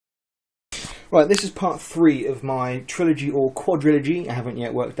Right, this is part 3 of my trilogy or quadrilogy, I haven't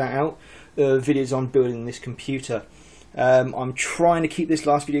yet worked that out, videos on building this computer. I'm trying to keep this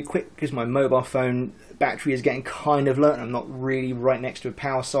last video quick because my mobile phone battery is getting kind of low and I'm not really right next to a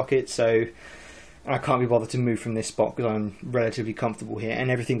power socket, so I can't be bothered to move from this spot because I'm relatively comfortable here and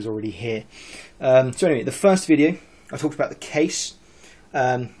everything's already here. So anyway, the first video I talked about the case,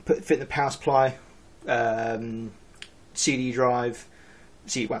 fit the power supply, CD drive,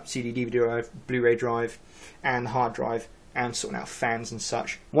 CD, DVD drive, Blu-ray drive, and the hard drive, and sorting out fans and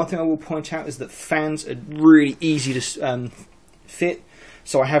such. One thing I will point out is that fans are really easy to fit,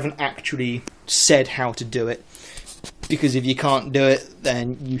 so I haven't actually said how to do it, because if you can't do it,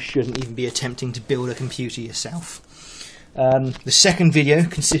 then you shouldn't even be attempting to build a computer yourself. The second video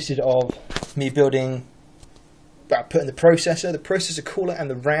consisted of me putting the processor cooler,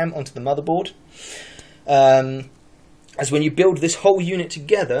 and the RAM onto the motherboard. As when you build this whole unit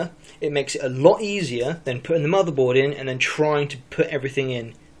together, it makes it a lot easier than putting the motherboard in and then trying to put everything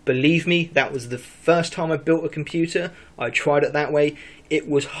in. Believe me, that was the first time I built a computer. I tried it that way. It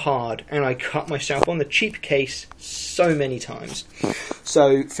was hard, and I cut myself on the cheap case so many times.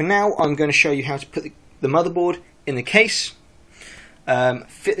 So for now, I'm going to show you how to put the motherboard in the case,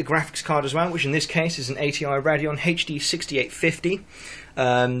 fit the graphics card as well, which in this case is an ATI Radeon HD 6850,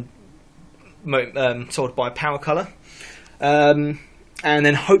 sold by PowerColor. And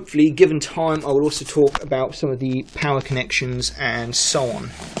then hopefully, given time, I will also talk about some of the power connections and so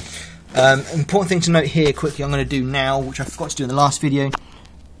on. Important thing to note here quickly, I'm going to do now, which I forgot to do in the last video.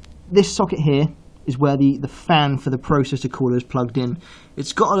 This socket here is where the fan for the processor cooler is plugged in.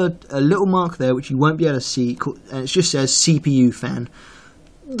 It's got a little mark there which you won't be able to see, and it just says CPU fan.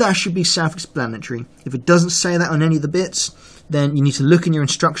 That should be self-explanatory. If it doesn't say that on any of the bits, then you need to look in your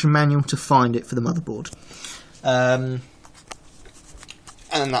instruction manual to find it for the motherboard.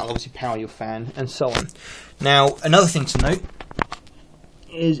 And that'll obviously power your fan, and so on. Now, another thing to note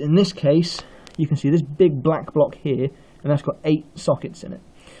is, in this case, you can see this big black block here, and that's got 8 sockets in it.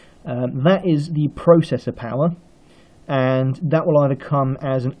 That is the processor power, and that will either come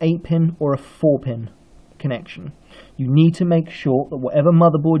as an 8-pin or a 4-pin connection. You need to make sure that whatever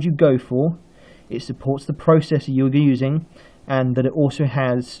motherboard you go for, it supports the processor you're using, and that it also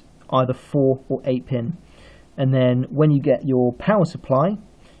has either 4 or 8-pin. And then when you get your power supply,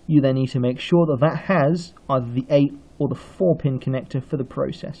 you then need to make sure that that has either the 8 or the 4-pin connector for the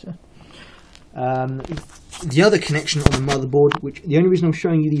processor. The other connection on the motherboard, which the only reason I'm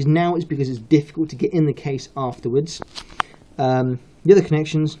showing you these now is because it's difficult to get in the case afterwards. The other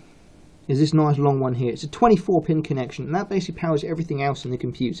connections is this nice long one here. It's a 24-pin connection, and that basically powers everything else in the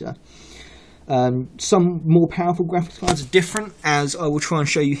computer. Some more powerful graphics cards are different, as I will try and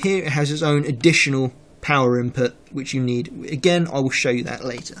show you here. It has its own additional power input which you need. Again, I will show you that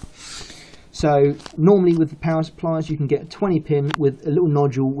later. So normally with the power supplies you can get a 20-pin with a little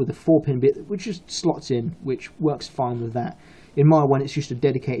nodule with a 4-pin bit which just slots in, which works fine with that. In my one it's just a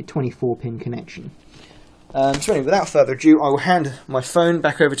dedicated 24-pin connection. So anyway, without further ado, I will hand my phone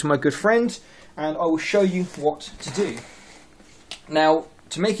back over to my good friend and I will show you what to do. Now,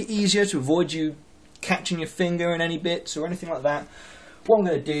 to make it easier, to avoid you catching your finger in any bits or anything like that, what I'm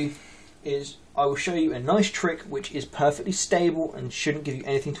going to do is I will show you a nice trick which is perfectly stable and shouldn't give you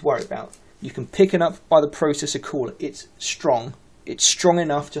anything to worry about. You can pick it up by the processor cooler. It's strong. It's strong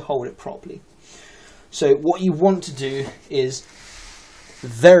enough to hold it properly. So what you want to do is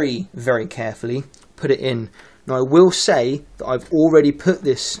very, very carefully put it in. Now I will say that I've already put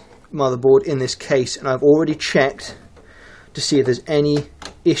this motherboard in this case and I've already checked to see if there's any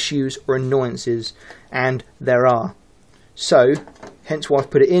issues or annoyances, and there are. So hence why I've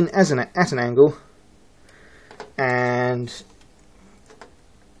put it in as at an angle, and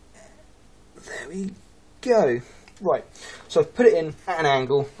there we go. Right, so I've put it in at an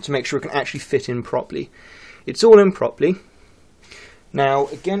angle to make sure it can actually fit in properly. It's all in properly. Now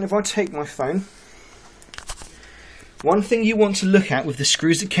again, if I take my phone, one thing you want to look at with the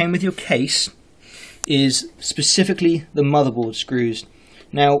screws that came with your case is specifically the motherboard screws.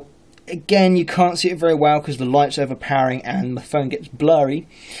 Now again, you can't see it very well because the light's overpowering and the phone gets blurry,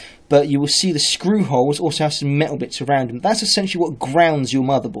 but you will see the screw holes also have some metal bits around them. That's essentially what grounds your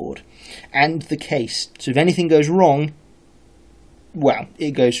motherboard and the case. So if anything goes wrong, well,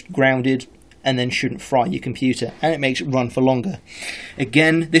 it goes grounded and then shouldn't fry your computer, and it makes it run for longer.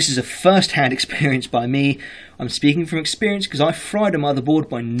 Again, this is a first-hand experience by me. I'm speaking from experience because I fried a motherboard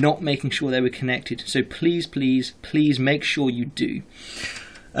by not making sure they were connected. So please, please, please make sure you do.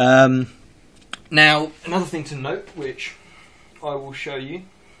 Now, another thing to note, which I will show you,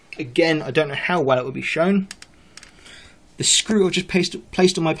 again, I don't know how well it will be shown. the screw I've just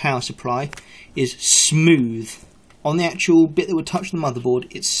placed on my power supply is smooth. On the actual bit that would touch the motherboard,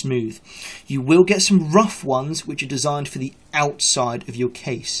 it's smooth. You will get some rough ones which are designed for the outside of your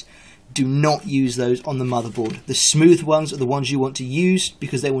case. Do not use those on the motherboard. The smooth ones are the ones you want to use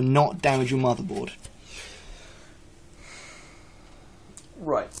because they will not damage your motherboard.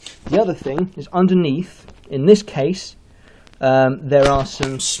 Right. The other thing is underneath, in this case, there are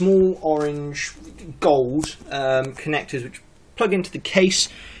some small orange gold connectors which plug into the case,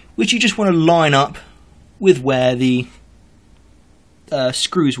 which you just want to line up with where the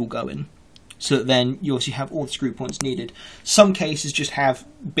screws will go in, so that then you obviously have all the screw points needed. Some cases just have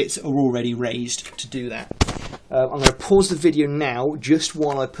bits that are already raised to do that. I'm going to pause the video now just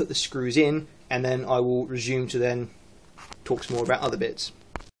while I put the screws in, and then I will resume to then talk some more about other bits.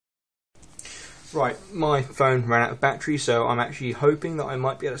 Right, my phone ran out of battery, so I'm actually hoping that I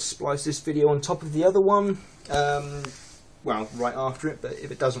might be able to splice this video on top of the other one, well, right after it, but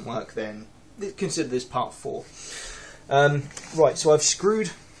if it doesn't work then consider this part 4. Right, so I've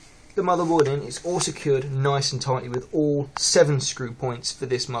screwed the motherboard in. It's all secured nice and tightly with all 7 screw points for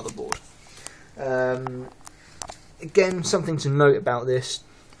this motherboard. Again, something to note about this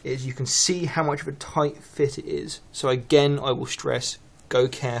is you can see how much of a tight fit it is. So again, I will stress, go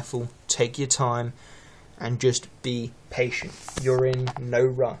careful, take your time, and just be patient. You're in no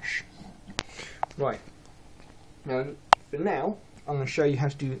rush. Right, now for now, I'm going to show you how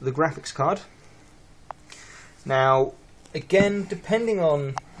to do the graphics card. Now, again, depending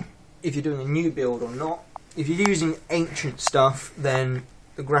on if you're doing a new build or not, if you're using ancient stuff, then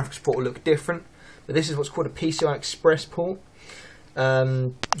the graphics port will look different. But this is what's called a PCI Express port.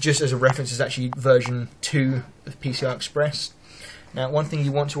 Just as a reference, it's actually version 2 of PCI Express. Now, one thing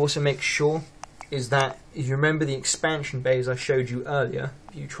you want to also make sure is that if you remember the expansion bays I showed you earlier,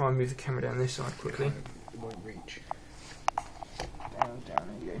 if you try and move the camera down this side quickly. It won't reach. Down,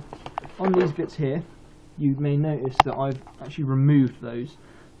 there you go. On these bits here, you may notice that I've actually removed those.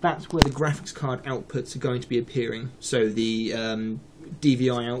 That's where the graphics card outputs are going to be appearing. So the DVI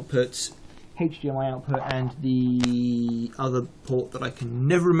outputs, HDMI output, and the other port that I can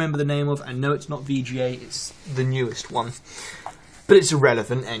never remember the name of. I know it's not VGA, it's the newest one. But it's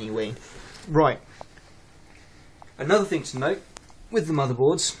irrelevant anyway. Right. Another thing to note with the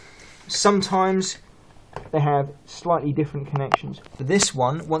motherboards, sometimes they have slightly different connections. For this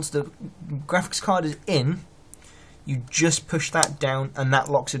one, once the graphics card is in, you just push that down and that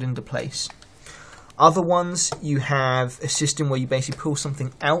locks it into place. Other ones, you have a system where you basically pull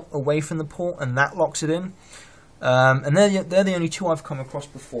something out away from the port and that locks it in. And they're the only 2 I've come across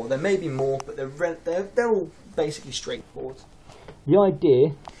before. There may be more, but they're all basically straightforward. The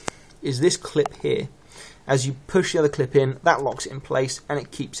idea is this clip here. As you push the other clip in, that locks it in place and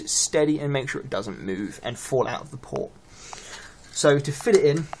it keeps it steady and makes sure it doesn't move and fall out of the port. So to fit it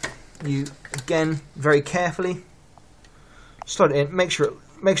in, you again very carefully slot it in. Make sure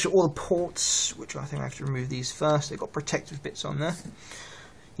all the ports, which I think I have to remove these first. They've got protective bits on there.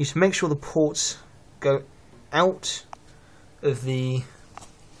 You just make sure the ports go out of the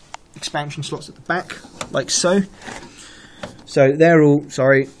expansion slots at the back, like so. So they're all,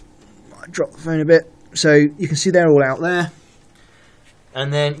 sorry, I dropped the phone a bit. So you can see they're all out there.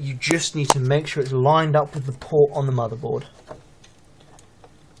 And then you just need to make sure it's lined up with the port on the motherboard.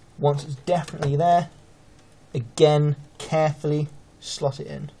 Once it's definitely there, again, carefully slot it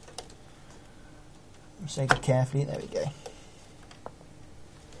in. Say it carefully, there we go.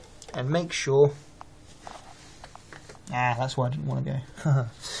 And make sure, that's why I didn't want to go.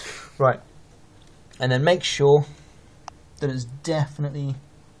 Right, and then make sure that it's definitely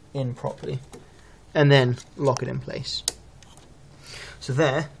in properly, and then lock it in place. So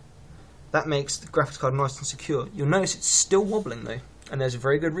there, that makes the graphics card nice and secure. You'll notice it's still wobbling though, and there's a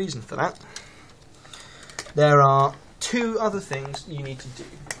very good reason for that. There are 2 other things you need to do.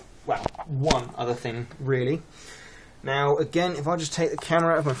 Well, 1 other thing really. Now again, if I just take the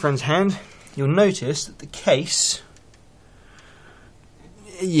camera out of my friend's hand, you'll notice that the case,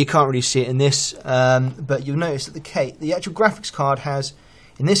 you can't really see it in this, but you'll notice that the actual graphics card has,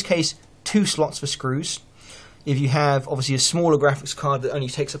 in this case, 2 slots for screws. If you have obviously a smaller graphics card that only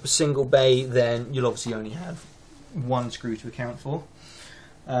takes up a single bay, then you'll obviously only have 1 screw to account for.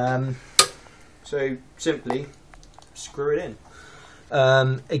 So simply screw it in.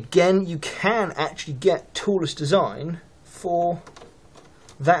 Again, you can actually get toolless design for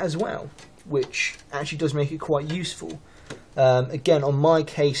that as well, which actually does make it quite useful. Again, on my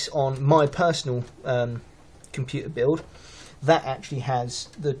case, on my personal computer build, that actually has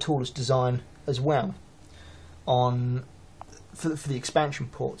the toolless design as well for the expansion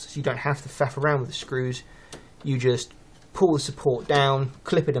ports. So you don't have to faff around with the screws. You just pull the support down,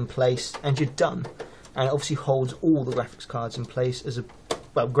 clip it in place, and you're done. And it obviously holds all the graphics cards in place as a,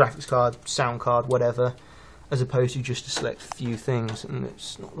 well, graphics card, sound card, whatever, as opposed to just to select a few things, and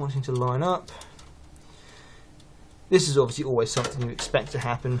it's not wanting to line up. This is obviously always something you expect to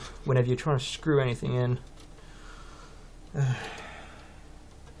happen whenever you're trying to screw anything in. And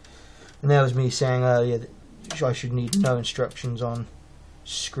that was me saying earlier that I should need no instructions on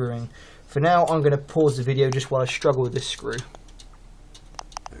screwing. For now, I'm going to pause the video just while I struggle with this screw.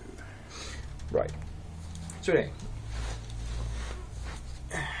 Right. So anyway.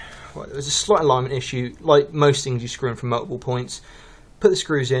 Right, there was a slight alignment issue. Like most things you screw in from multiple points. Put the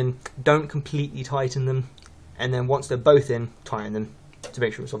screws in, don't completely tighten them, and then once they're both in, tighten them to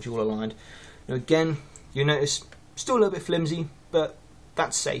make sure it's obviously all aligned. Now again, you notice still a little bit flimsy, but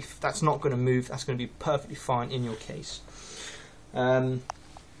that's safe. That's not going to move. That's going to be perfectly fine in your case.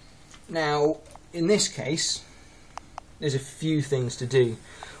 Now, in this case, there's a few things to do.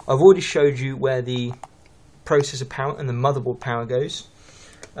 I've already showed you where the processor power and the motherboard power goes.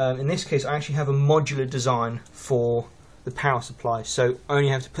 In this case, I actually have a modular design for the power supply, so I only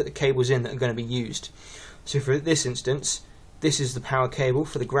have to put the cables in that are going to be used. So for this instance, this is the power cable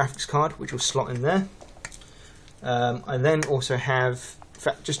for the graphics card, which will slot in there. I then also have, in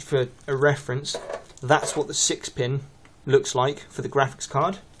fact, just for a reference, that's what the 6-pin looks like for the graphics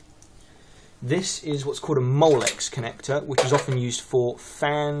card. This is what's called a Molex connector, which is often used for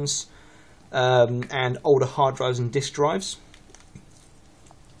fans and older hard drives and disk drives.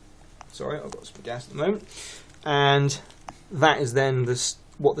 Sorry, I've got some gas at the moment. And that is then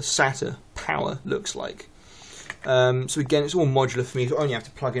what the SATA power looks like. So again, it's all modular for me, so I only have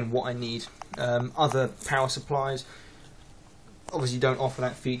to plug in what I need. Other power supplies obviously don't offer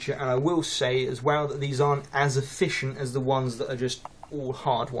that feature, and I will say as well that these aren't as efficient as the ones that are just all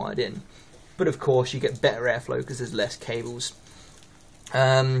hardwired in. But of course you get better airflow because there's less cables.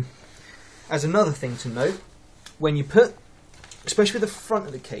 As another thing to note, when you put, especially with the front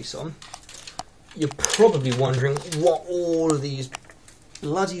of the case on, you're probably wondering what all of these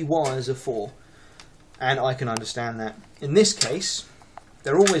bloody wires are for. And I can understand that. In this case,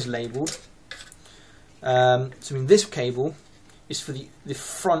 they're always labelled. So in this cable is for the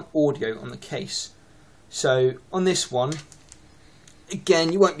front audio on the case. So on this one,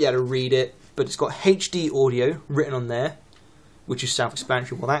 again, you won't be able to read it, but it's got HD audio written on there, which is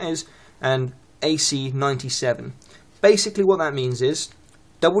self-explanatory what that is, and AC97. Basically what that means is,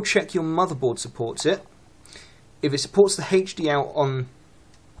 double check your motherboard supports it. If it supports the HD out on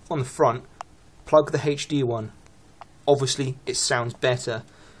the front, plug the HD one. Obviously it sounds better.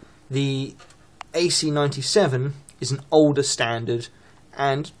 The AC97 is an older standard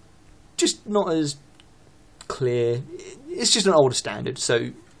and just not as clear. It's just an older standard, so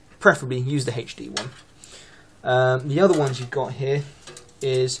preferably use the HD one. The other ones you've got here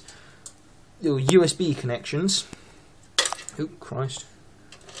is your USB connections. Oh Christ.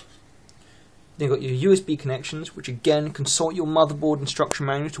 Then you've got your USB connections, which again, consult your motherboard instruction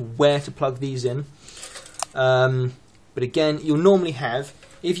manual to where to plug these in. But again, you'll normally have,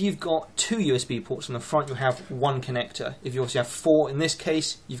 if you've got 2 USB ports on the front, you'll have 1 connector. If you also have 4, in this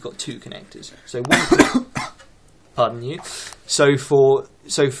case, you've got 2 connectors. So one, pardon you.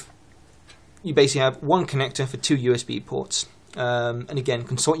 You basically have 1 connector for 2 USB ports. And again,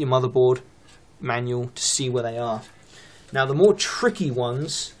 consult your motherboard manual to see where they are. Now, the more tricky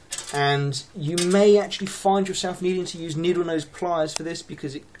ones, and you may actually find yourself needing to use needle nose pliers for this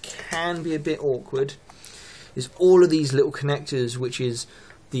because it can be a bit awkward, is all of these little connectors, which is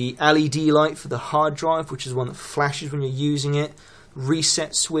the LED light for the hard drive, which is the one that flashes when you're using it,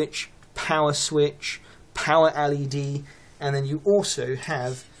 reset switch, power LED, and then you also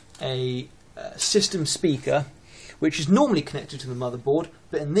have a system speaker, which is normally connected to the motherboard,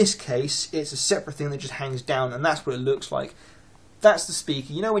 but in this case it's a separate thing that just hangs down, and that's what it looks like. That's the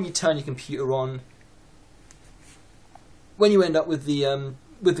speaker. You know when you turn your computer on, when you end up with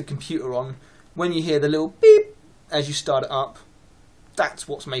the computer on, when you hear the little beep as you start it up, that's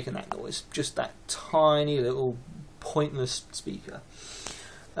what's making that noise. Just that tiny little pointless speaker.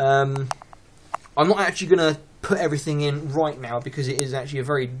 I'm not actually going to put everything in right now because it is actually a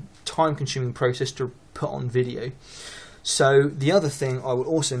very time-consuming process to put on video. So the other thing I will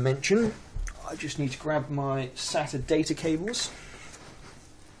also mention, I just need to grab my SATA data cables.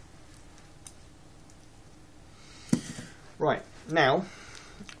 Right, now,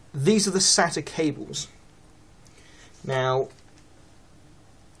 these are the SATA cables. Now,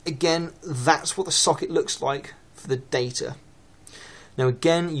 again, that's what the socket looks like for the data. Now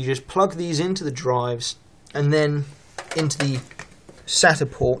again, you just plug these into the drives and then into the SATA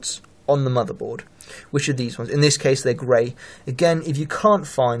ports on the motherboard, which are these ones. In this case, they're grey. Again, if you can't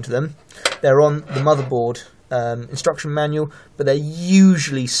find them, they're on the motherboard instruction manual, but they're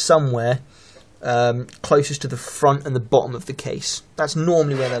usually somewhere closest to the front and the bottom of the case. That's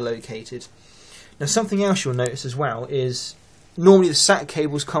normally where they're located. Now, something else you'll notice as well is normally the SATA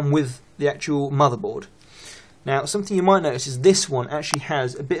cables come with the actual motherboard. Now, something you might notice is this one actually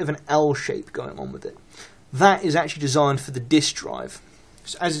has a bit of an L shape going on with it. That is actually designed for the disk drive.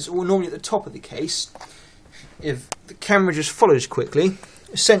 So as it's all normally at the top of the case, if the camera just follows quickly,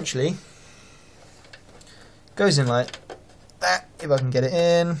 essentially goes in like that, if I can get it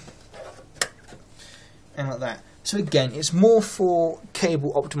in, and like that. So again, it's more for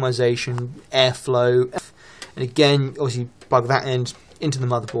cable optimization, airflow, and again, obviously plug that end into the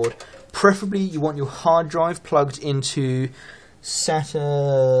motherboard. Preferably, you want your hard drive plugged into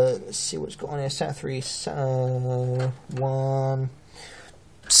SATA. Let's see what it's got on here. SATA 3, SATA 1,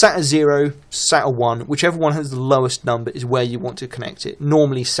 SATA 0, SATA 1. Whichever one has the lowest number is where you want to connect it.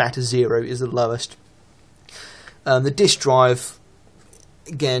 Normally, SATA 0 is the lowest. The disk drive,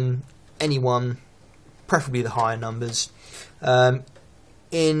 again, any one, preferably the higher numbers.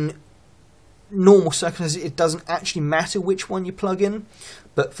 In normal circumstances, it doesn't actually matter which one you plug in,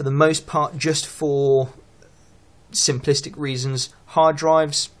 but for the most part, just for simplistic reasons, hard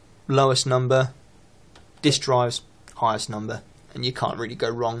drives, lowest number, disk drives, highest number, and you can't really go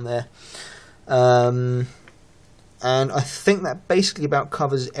wrong there. And I think that basically about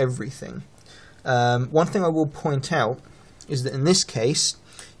covers everything. One thing I will point out is that in this case,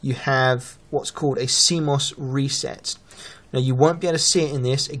 you have what's called a CMOS reset. Now, you won't be able to see it in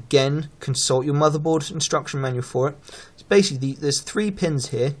this. Again, consult your motherboard instruction manual for it. It's basically, there's 3 pins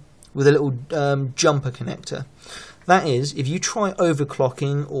here with a little jumper connector. That is, if you try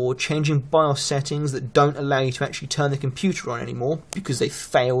overclocking or changing BIOS settings that don't allow you to actually turn the computer on anymore because they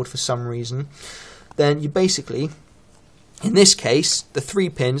failed for some reason, then you basically, in this case, the 3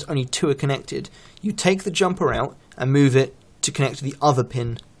 pins, only 2 are connected. You take the jumper out and move it to connect to the other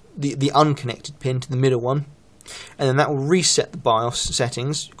pin, the unconnected pin to the middle one, and then that will reset the BIOS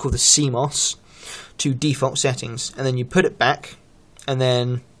settings, called the CMOS, to default settings, and then you put it back, and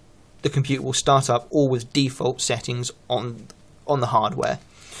then the computer will start up all with default settings on the hardware.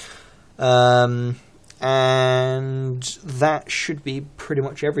 And that should be pretty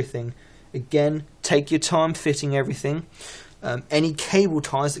much everything. Again, take your time fitting everything. Any cable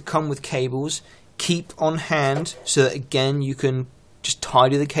ties that come with cables, keep on hand so that, again, you can just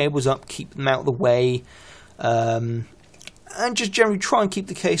tidy the cables up, keep them out of the way, and just generally try and keep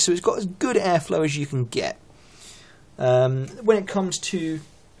the case so it's got as good airflow as you can get. When it comes to,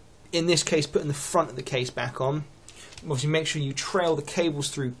 in this case, putting the front of the case back on, obviously make sure you trail the cables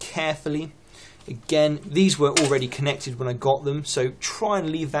through carefully. Again, these were already connected when I got them, so try and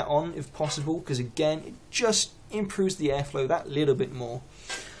leave that on if possible, because again, it just improves the airflow that little bit more.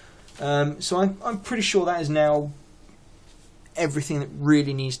 So I'm pretty sure that is now everything that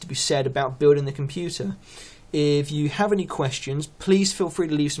really needs to be said about building the computer. If you have any questions, please feel free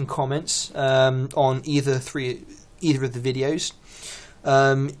to leave some comments on either of the videos.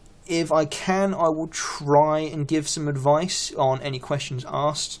 If I can, I will try and give some advice on any questions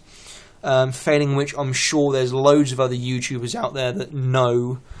asked. Failing which, I'm sure there's loads of other YouTubers out there that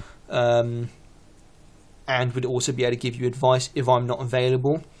know and would also be able to give you advice if I'm not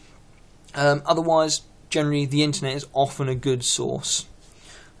available. Otherwise, generally, the internet is often a good source.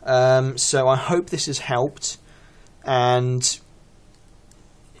 So I hope this has helped and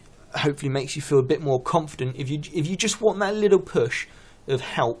hopefully makes you feel a bit more confident if you just want that little push of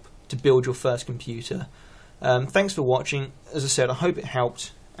help to build your first computer. Thanks for watching. As I said, I hope it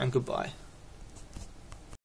helped, and goodbye.